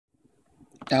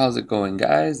How's it going,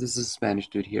 guys? This is Spanish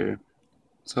Dude here.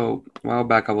 So, a while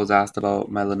back I was asked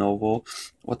about my Lenovo,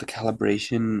 what the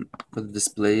calibration for the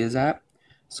display is at.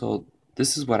 So,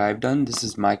 this is what I've done. This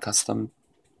is my custom.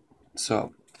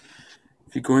 So,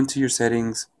 if you go into your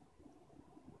settings,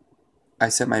 I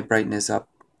set my brightness up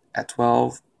at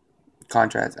 12,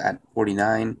 contrast at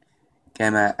 49,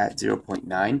 gamma at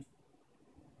 0.9,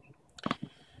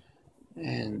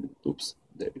 and oops,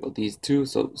 there we go, these two.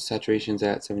 So, saturation's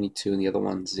at 72 and the other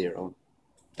one's 0.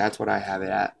 That's what I have it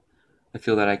at. I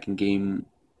feel that I can game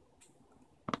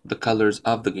the colors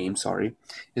of the game,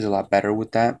 is a lot better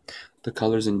with that. The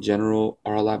colors in general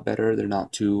are a lot better. They're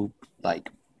not too like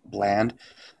bland.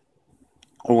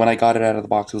 Or when I got it out of the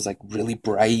box, it was like really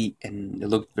bright and it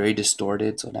looked very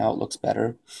distorted. So now it looks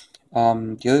better.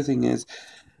 The other thing is,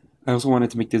 I also wanted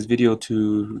to make this video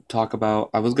to talk about.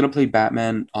 I was gonna play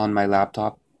Batman on my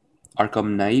laptop,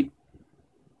 Arkham Knight.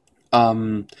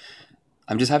 Um,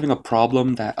 I'm just having a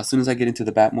problem that as soon as I get into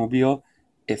the Batmobile,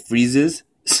 it freezes.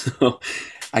 So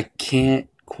I can't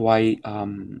quite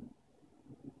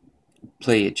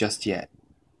play it just yet.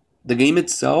 The game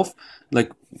itself,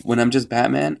 like when I'm just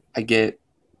Batman, I get,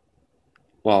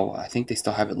 well, I think they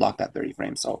still have it locked at 30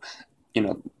 frames. So, you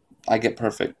know, I get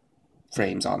perfect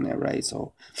frames on there, right?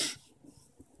 So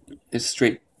it's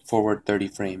straightforward 30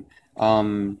 frame.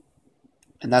 And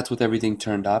that's with everything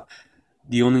turned up.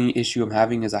 The only issue I'm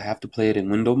having is I have to play it in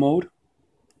window mode,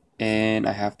 and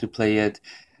I have to play it,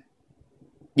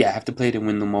 yeah, I have to play it in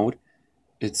window mode.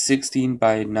 It's 16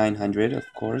 by 900, of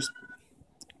course.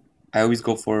 I always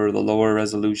go for the lower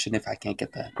resolution if I can't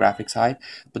get the graphics high,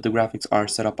 but the graphics are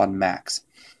set up on max.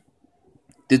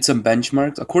 Did some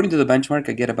benchmarks. According to the benchmark,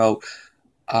 I get about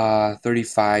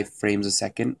 35 frames a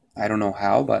second. I don't know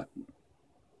how, but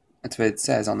that's what it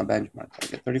says on the benchmark. I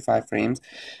get 35 frames,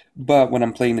 but when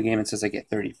I'm playing the game, it says I get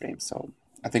 30 frames. So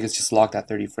I think it's just locked at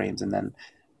 30 frames, and then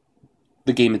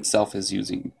the game itself is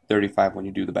using 35 when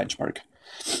you do the benchmark.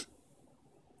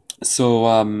 So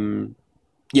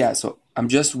yeah, so I'm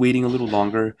just waiting a little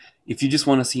longer. If you just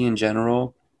want to see in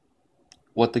general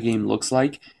what the game looks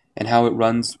like and how it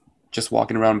runs just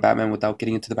walking around Batman without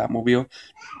getting into the Batmobile,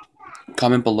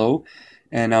 comment below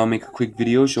and I'll make a quick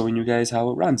video showing you guys how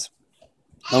it runs.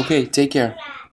 Okay, take care.